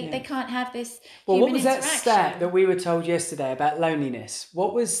lonely. They can't have this. Well, human what was that interaction. stat that we were told yesterday about loneliness?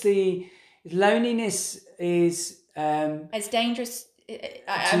 What was the loneliness is as dangerous.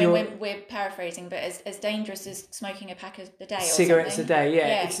 I mean, we're paraphrasing, but as dangerous as smoking a pack a day or cigarettes something. a day.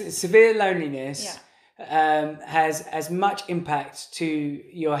 Yeah. It's severe loneliness. Has as much impact to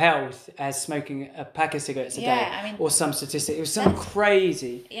your health as smoking a pack of cigarettes a day. I mean, or some statistic. It was some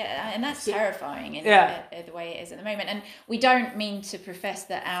crazy. Yeah, and that's terrifying in the way it is at the moment. And we don't mean to profess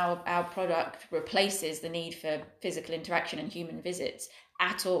that our product replaces the need for physical interaction and human visits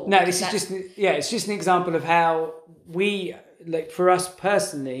at all. No, it's just an example of how we, like, for us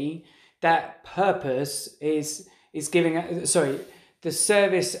personally, that purpose is giving the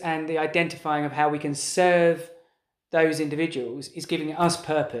service and the identifying of how we can serve those individuals is giving us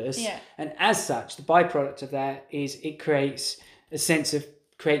purpose. And as such, the byproduct of that is it creates a sense of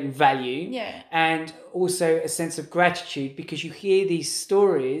creating value and also a sense of gratitude, because you hear these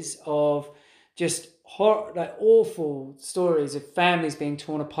stories of just awful stories of families being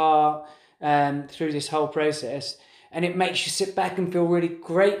torn apart through this whole process, and it makes you sit back and feel really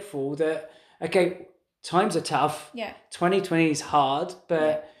grateful that, okay, times are tough. 2020 is hard,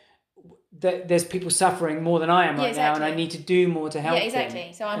 but there's people suffering more than I am right now, and I need to do more to help them.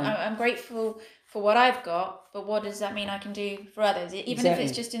 Exactly. So I'm grateful for what I've got, but what does that mean I can do for others? Even if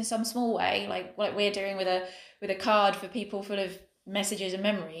it's just in some small way, like what we're doing with a card for people full of messages and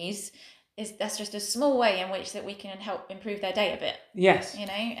memories. That's just a small way in which that we can help improve their day a bit. Yes.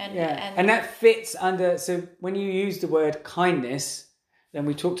 And that fits under. So when you use the word kindness, then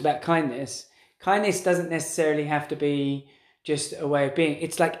we talked about kindness. Kindness doesn't necessarily have to be just a way of being.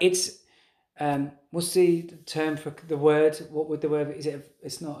 It's like what's the term for the word? What would the word? Is it?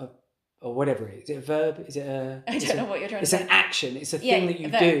 It's not a. Or whatever it is. Is it a verb? Is it a... I don't know what you're trying to say. It's an action. It's a thing that you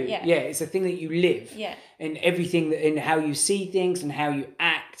do. It's a thing that you live. And everything in how you see things and how you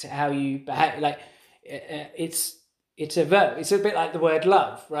act, how you behave. Like, it's a verb. It's a bit like the word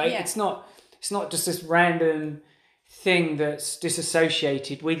love, right? It's not just this random thing that's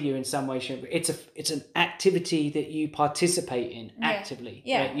disassociated with you in some way, shape. It's an activity that you participate in actively.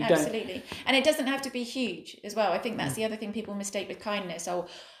 Right? Absolutely. And it doesn't have to be huge as well. I think that's the other thing people mistake with kindness.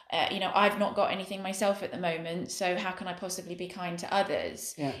 I've not got anything myself at the moment, so how can I possibly be kind to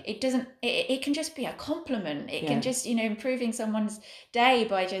others? It doesn't. It can just be a compliment. It can just improving someone's day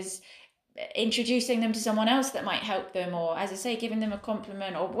by just introducing them to someone else that might help them, or, as I say, giving them a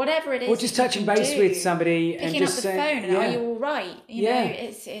compliment, or whatever it is, or just touching base with somebody and just saying, picking up the phone, are you all right?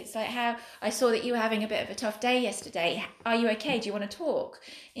 It's like how I saw that you were having a bit of a tough day yesterday. Are you okay? Do you want to talk?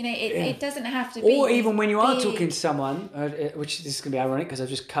 It doesn't have to be. Or even when you are talking to someone, which this is going to be ironic because I've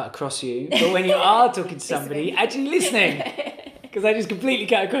just cut across you, but when you are talking to somebody, actually listening. Because I just completely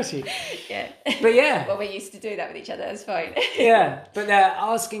cut across you. But well, we used to do that with each other. That's fine. But they're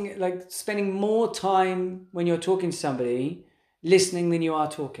asking, like, spending more time when you're talking to somebody, listening than you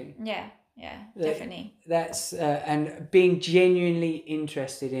are talking. Definitely. That's and being genuinely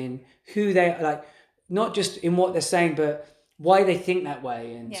interested in who they are, like, not just in what they're saying, but why they think that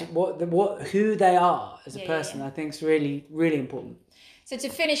way and who they are as a person. I think is really, really important. So to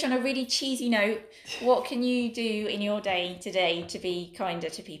finish on a really cheesy note, what can you do in your day today to be kinder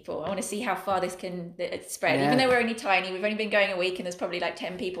to people? I want to see how far this can spread. Yeah. Even though we're only tiny, we've only been going a week and there's probably like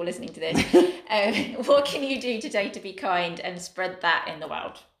 10 people listening to this. What can you do today to be kind and spread that in the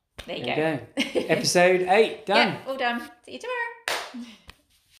world? There you go. Episode 8, done. Yeah, all done. See you tomorrow.